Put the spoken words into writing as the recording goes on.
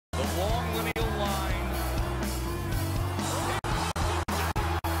along the middle line.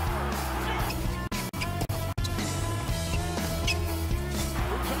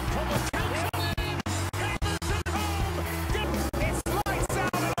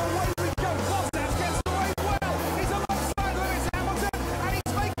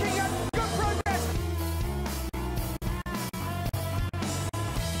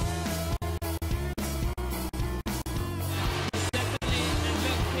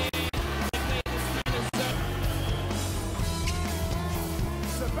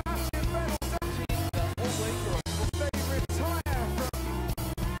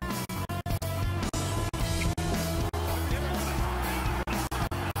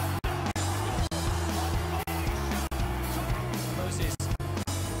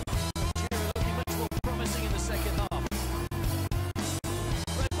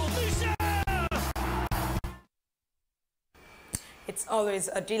 It's always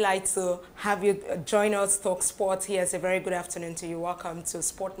a delight to have you join us, Talk Sport. Here's a very good afternoon to you. Welcome to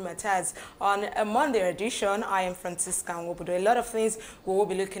Sport Mattaz. On a Monday edition, I am Francisca Nwobodo. A lot of things we will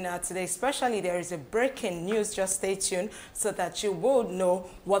be looking at today, especially there is a breaking news. Just stay tuned so that you will know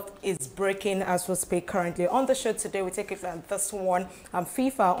what is breaking as we speak currently. On the show today, we take it from this one.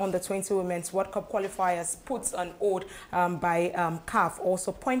 FIFA on the 20 Women's World Cup qualifiers puts on hold by CAF.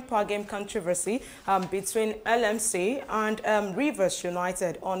 Also, point per game controversy between LMC and Rivers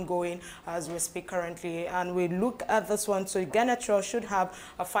United ongoing as we speak currently, and we look at this one. So Garnacho should have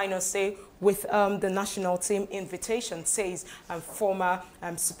a final say with the national team invitation, says former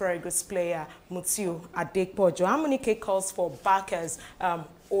Super Eagles player Mutiu Adekpojo. Amunike calls for backers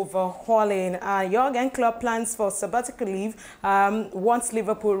overhauling. Jurgen Klopp plans for sabbatical leave once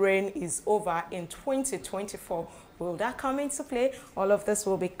Liverpool reign is over in 2024. Will that come into play? All of this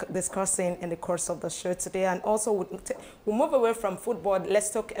we'll be discussing in the course of the show today. And also we'll move away from football. Let's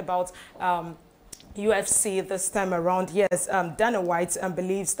talk about UFC this time around. Yes, Dana White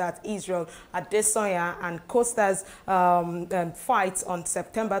believes that Israel Adesanya and Costa's fight on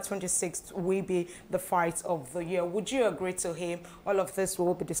September 26th will be the fight of the year. Would you agree to him? All of this we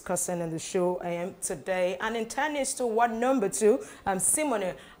will be discussing in the show today. And in tennis to what number 2,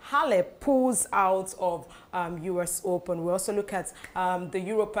 Simone Halep pulls out of US Open. We also look at the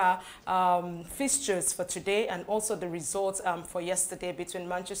Europa fixtures for today and also the results for yesterday between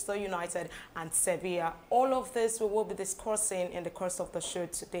Manchester United and Sevilla. All of this we will be discussing in the course of the show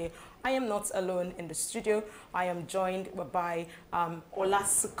today. I am not alone in the studio. I am joined by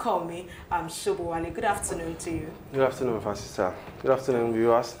Olasunkanmi Shobowale. Good afternoon to you. Good afternoon, Francisca. Good afternoon,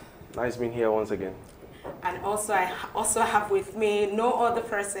 viewers. Nice being here once again. And also, I have with me no other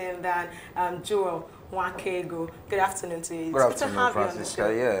person than Joel Nwakaego. Good afternoon to you. Good afternoon,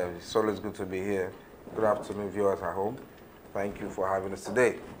 Francisca. Yeah, it's always good to be here. Good afternoon, viewers at home. Thank you for having us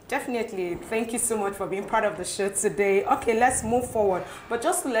today. Definitely. Thank you so much for being part of the show today. Okay, let's move forward. But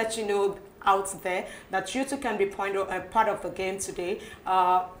just to let you know out there that you too can be part of the game today.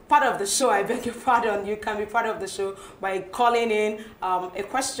 Part of the show, I beg your pardon, you can be part of the show by calling in. A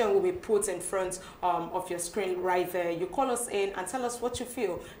question will be put in front of your screen right there. You call us in and tell us what you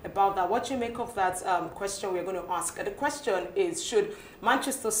feel about that, what you make of that question we're going to ask. The question is, should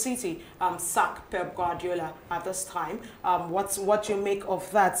Manchester City sack Pep Guardiola at this time? What you make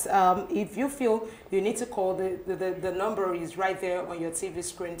of that? If you feel you need to call, the number is right there on your TV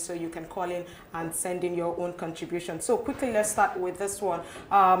screen, so you can call in and send in your own contribution. So quickly, let's start with this one.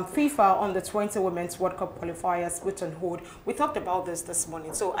 FIFA on the 20 Women's World Cup qualifiers put on hold. We talked about this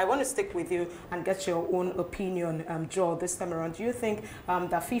morning, so I want to stick with you and get your own opinion, Joel, this time around. Do you think that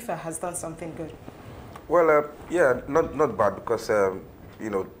FIFA has done something good? Well, yeah, not bad, because you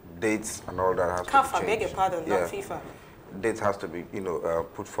know, dates and all that has to be changed. I beg your pardon, not FIFA. Dates has to be, you know,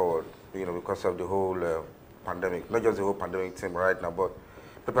 put forward, you know, because of the whole pandemic. Not just the whole pandemic thing right now, but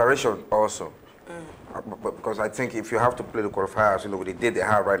preparation also. Because I think if you have to play the qualifiers, you know, with the date they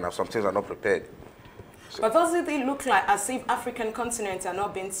have right now, some teams are not prepared. So, but doesn't it look like as if African continents are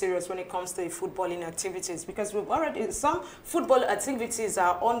not being serious when it comes to footballing activities? Because we've already, some football activities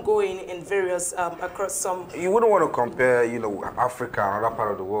are ongoing in various, across some... You wouldn't want to compare, you know, Africa and other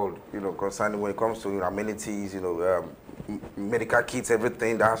part of the world, you know, concerning when it comes to, you know, amenities, you know, medical kits,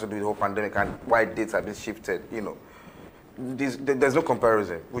 everything that has to do with the whole pandemic and why dates have been shifted, you know. There's no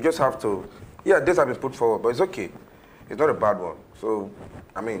comparison. We just have to... Yeah, dates have been put forward, but it's okay. It's not a bad one. So,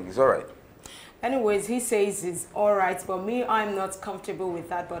 I mean, it's all right. Anyways, he says it's all right. For me, I'm not comfortable with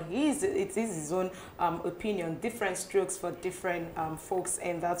that, but it is his own opinion. Different strokes for different folks,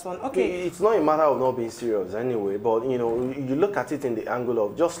 and that's one. Okay. It's not a matter of not being serious anyway, but, you know, you look at it in the angle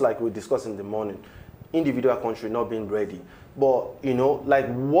of, just like we discussed in the morning, individual country not being ready. But, you know,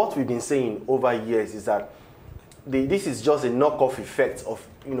 like what we've been saying over years is that this is just a knockoff effect of,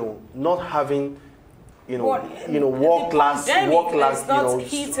 you know, not having, world class, is not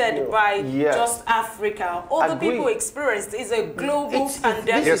heated by just Africa. All the people experienced is a global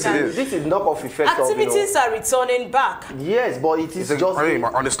pandemic. This is knockoff effect. Activities are returning back. Yes, but it is just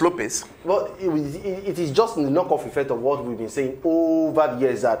on the slow pace. But it is just the knockoff effect of what we've been saying over the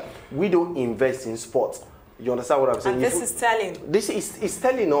years, that we don't invest in sports. You understand what I'm saying? And this is telling. This is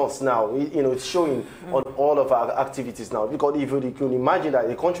telling us now. You know, it's showing on all of our activities now. Because if you can imagine that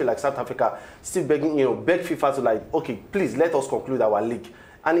a country like South Africa still begging, beg FIFA to, like, okay, please let us conclude our league,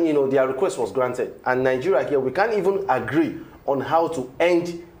 and their request was granted. And Nigeria here, we can't even agree on how to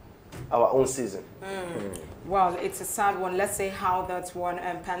end our own season. Well, it's a sad one. Let's see how that one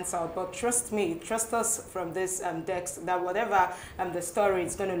pans out. But trust me, trust us from this Dex, that whatever the story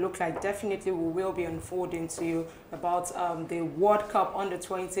is going to look like, definitely we will be unfolding to you about the World Cup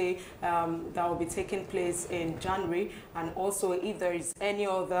Under-20 that will be taking place in January, and also if there is any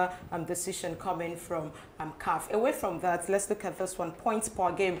other decision coming from CAF. Away from that, let's look at this one. Points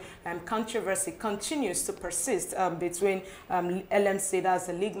per game controversy continues to persist between LMC, that's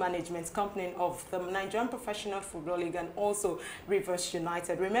the league management company of the Nigerian Professional Football League, and also Rivers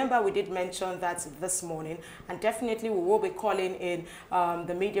United. Remember, we did mention that this morning, and definitely we will be calling in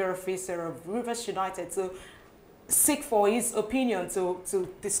the media officer of Rivers United to seek for his opinion, to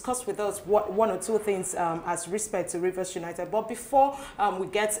discuss with us one or two things as respect to Rivers United. But before we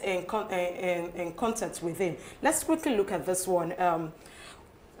get in contact with him, let's quickly look at this one.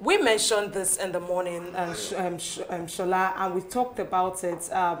 We mentioned this in the morning, Shola, and we talked about it.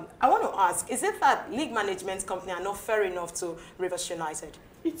 I want to ask, is it that league management company are not fair enough to Rivers United?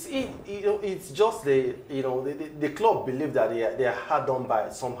 It's just the club believe that they are hard done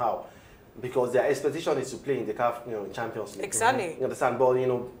by somehow, because their expectation is to play in the CAF Champions League. Exactly. You understand? But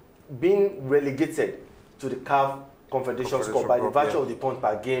being relegated to the CAF Confederation Cup by the virtue of the point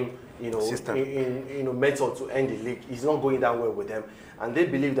per game method to end the league is not going that well with them, and they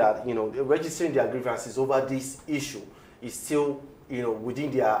believe that registering their grievances over this issue is still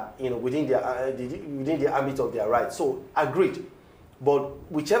within the ambit of their rights. So agreed.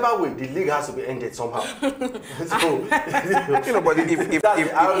 But whichever way, the league has to be ended somehow. But if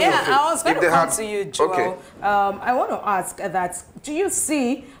I was going to come to you, Joel. Okay. I want to ask that: do you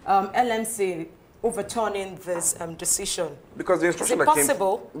see LMC overturning this decision? Because the instruction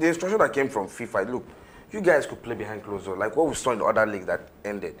that came from FIFA, look, you guys could play behind closed doors, like what we saw in the other league that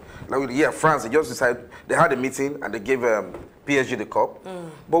ended. Like France, they just decided, they had a meeting and they gave PSG the cup,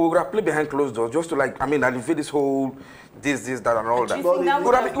 but we would have played behind closed doors just to alleviate this whole this, that, and all that.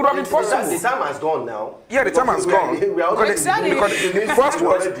 Would have been possible. The time has gone now. Yeah, the time has gone.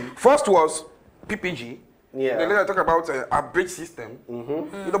 Because first was PPG. Yeah. Then later talk about a bridge system.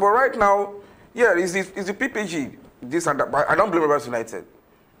 But right now, it's the PPG, this and that. But I don't blame Rivers United.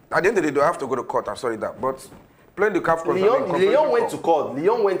 At the end of the day, they have to go to court. I'm sorry that, but playing the CAF Lyon went to court.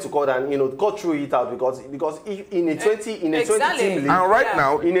 Lyon went to court, and court threw it out because if in a 20 team league, and right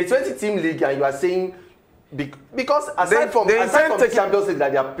now in a 20 team league, and you are saying because aside from the Champions League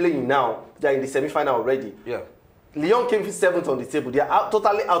that they are playing now, they are in the semi-final already. Yeah. Lyon came 7th on the table. They are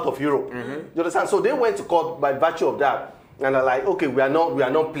totally out of Europe. You understand? So they went to court by virtue of that. And they're like, okay, we are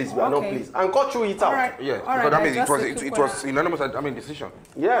not pleased, we are not pleased. And court threw it out. Right. Yeah, because it was unanimous decision.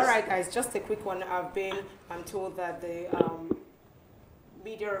 Yes. All right, guys, just a quick one. I'm told that the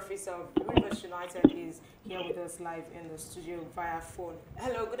media officer of Rivers United is here with us live in the studio via phone.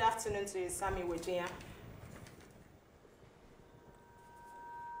 Hello, good afternoon to you, Sammy Wejinya.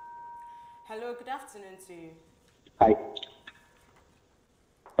 Hello, good afternoon to you. Hi.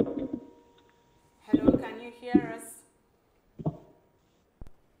 Hello, can you hear us?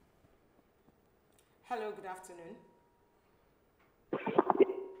 Hello, good afternoon.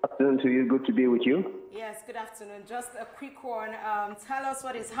 Good afternoon to you. Good to be with you. Yes, good afternoon. Just a quick one. Tell us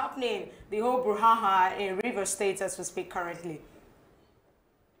what is happening, the whole brouhaha in Rivers State as we speak currently.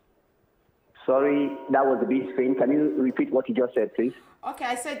 Sorry, that was a bit faint. Can you repeat what you just said, please? Okay,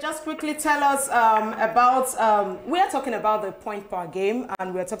 I said just quickly tell us about, we are talking about the point per game,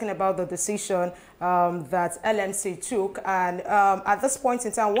 and we're talking about the decision that LMC took. And at this point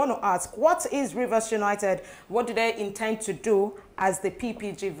in time, I want to ask, what is Rivers United, what do they intend to do as the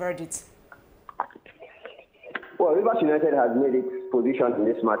PPG verdict? Well, Rivers United has made its position in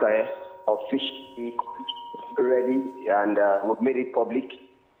this matter officially ready, and we've made it public.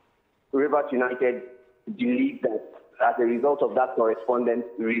 Rivers United believe that as a result of that correspondence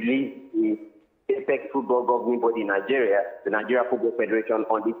released the Apex Football Governing Body in Nigeria, the Nigeria Football Federation,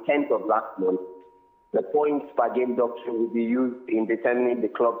 on the 10th of last month, The points per game doctrine will be used in determining the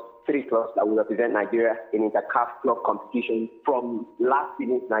three clubs that will represent Nigeria in inter-CAF club competition from last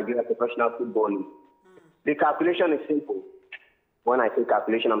season's Nigeria Professional Football League. The calculation is simple. When I say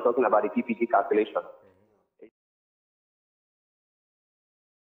calculation, I'm talking about the PPG calculation.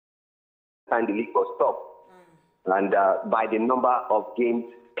 And the league was stopped. And by the number of games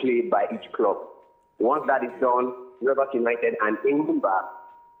played by each club. Once that is done, Rivers United and Enyimba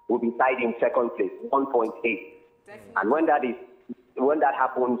will be tied in second place, 1.8. And when that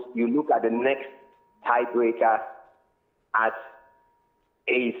happens, you look at the next tiebreaker as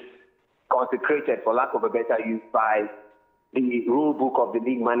is consecrated, for lack of a better use, by the rule book of the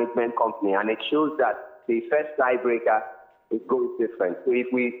league management company, and it shows that the first tiebreaker is goals different. So if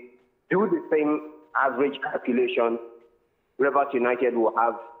we do the same average calculation, Rivers United will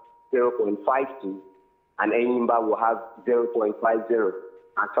have 0.52 and Enyimba will have 0.50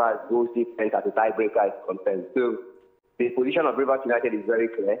 as far as goals difference as the tiebreaker is concerned. So the position of Rivers United is very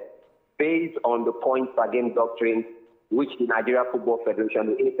clear. Based on the points per game doctrine, which the Nigeria Football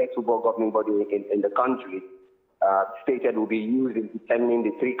Federation, the apex football governing body in the country, stated will be used in determining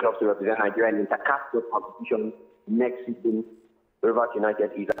the three clubs to represent Nigeria in inter-CAF competition next season. Rivers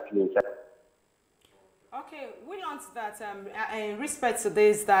United is actually in second. Okay, we learned that in respect to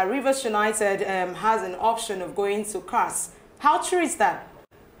this, that Rivers United has an option of going to CAS. How true is that?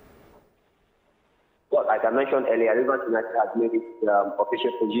 Well, like I mentioned earlier, Rivers United has made its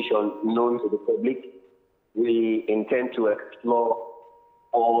official position known to the public. We intend to explore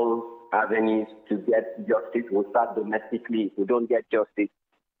all avenues to get justice. We'll start domestically. If we don't get justice,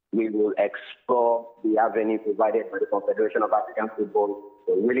 we will explore the avenue provided by the Confederation of African Football.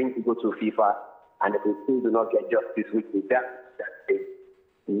 We're willing to go to FIFA, and if we still do not get justice, which is that state,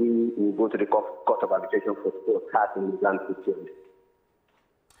 we will go to the Court of Arbitration for sport, CAS in Islam to change.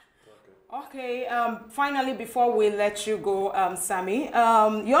 Okay, finally, before we let you go, Sammy,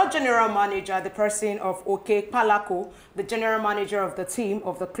 your general manager, the person of OK Palako, the general manager of the team,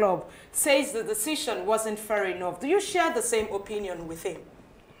 of the club, says the decision wasn't fair enough. Do you share the same opinion with him?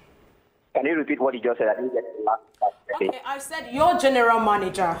 Can you repeat what you just said? I didn't get the last part. Okay, I said your general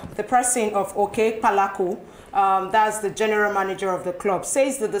manager, the person of OK Palako, that's the general manager of the club,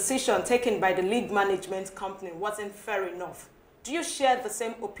 says the decision taken by the league management company wasn't fair enough. Do you share the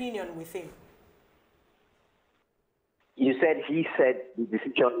same opinion with him? You said he said the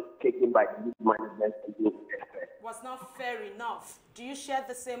decision taken by the league management was not fair enough. Do you share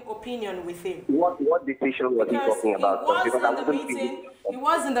the same opinion with him? What decision was he talking about? He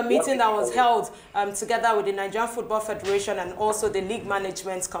was in the meeting that was held together with the Nigerian Football Federation and also the league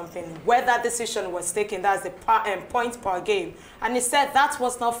management company, where that decision was taken. That's the point per game. And he said that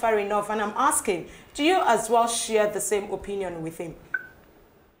was not fair enough. And I'm asking, do you as well share the same opinion with him?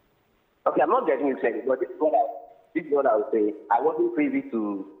 Okay, I'm not getting you clearly, but this is what I would say. I wasn't privy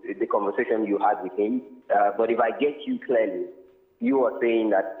to the conversation you had with him, but if I get you clearly, you are saying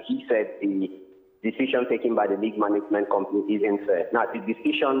that he said the decision taken by the league management company isn't fair. Now, the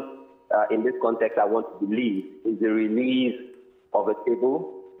decision in this context, I want to believe, is the release of a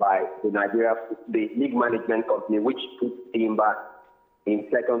table by the league management company, which puts Enyimba in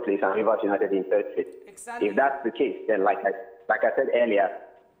second place and Rivers United in third place. Exactly. If that's the case, then like I said earlier,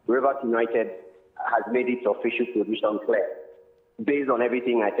 Rivers United has made its official position clear. Based on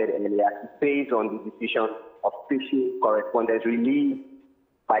everything I said earlier, based on the decision of official correspondence released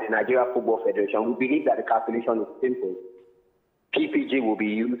by the Nigeria Football Federation, we believe that the calculation is simple. PPG will be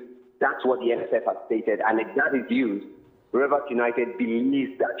used. That's what the NFF has stated. And if that is used, Rivers United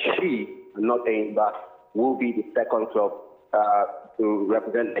believes that she, not Enyimba, will be the second club to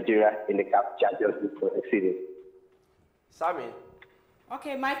represent Nigeria in the CAF Champions League for next season. Sammy.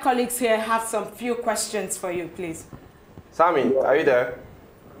 Okay, my colleagues here have some few questions for you, please. Sammy, are you there?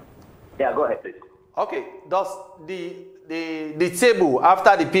 Yeah, go ahead, please. Okay, does the table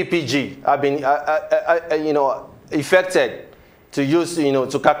after the PPG have been effected to use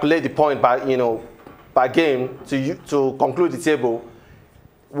to calculate the point by game to conclude the table?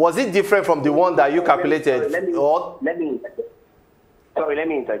 Was it different from the one that you calculated? Let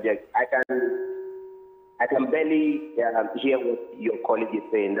me interject. I can barely hear what your colleague is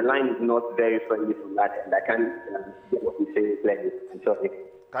saying. The line is not very friendly from that end. I can't hear what you say clearly. I'm sorry.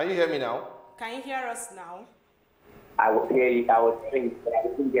 Can you hear me now? Can you hear us now? I was hearing, but I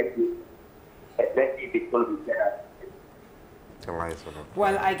didn't get you. Let's see if it's going to be better.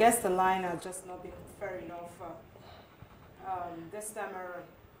 Well, I guess the line has just not been fair enough this time around.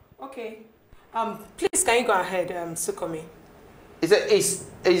 Okay. Please, can you go ahead, Sukomi? Is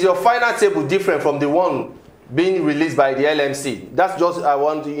your final table different from the one being released by the LMC. That's just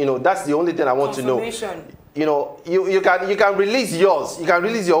that's the only thing I want to know. You know, you can release yours. You can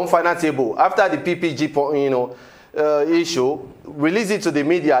release your own final table after the PPG issue. Release it to the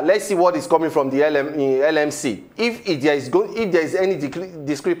media. Let's see what is coming from the LMC. If there is any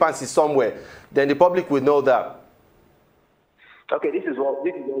discrepancy somewhere, then the public will know that. Okay, this is what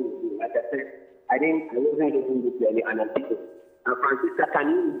we do. Like I said, I wasn't getting this early analysis. Francisca, can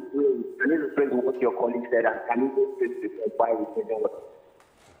you rephrase what your colleague said, and can you rephrase why we said that?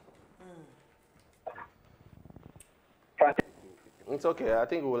 It's okay. I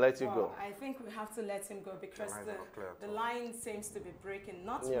think we'll let you go. I think we have to let him go because the line seems to be breaking,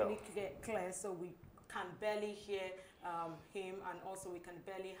 not really clear, so we can barely hear him, and also we can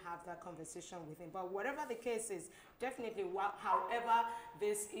barely have that conversation with him. But whatever the case is, definitely, however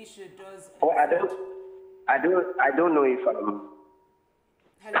this issue does. Oh, I don't know if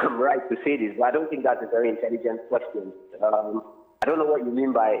I'm right to say this, but I don't think that's a very intelligent question. I don't know what you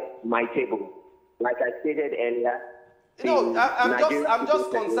mean by my table. Like I stated earlier. No, I'm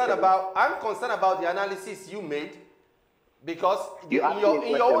just concerned about the analysis you made, because in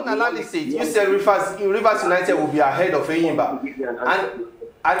your own analysis you said Rivers United will be ahead of Enyimba, and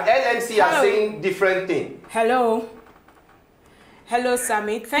LMC are saying different things. Hello,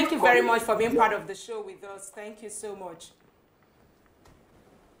 Sammy. Thank you very much for being part of the show with us. Thank you so much.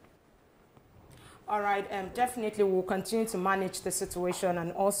 All right, definitely we'll continue to manage the situation,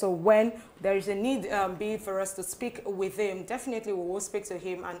 and also when there is a need be for us to speak with him, definitely we will speak to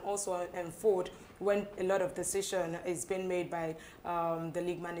him, and also unfold when a lot of decision is being made by the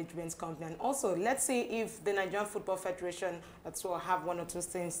league management company. And also, let's see if the Nigerian Football Federation will have one or two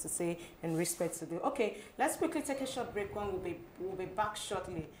things to say in respect to the. Okay, let's quickly take a short break. When we'll be back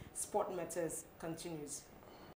shortly. Sport Matters continues.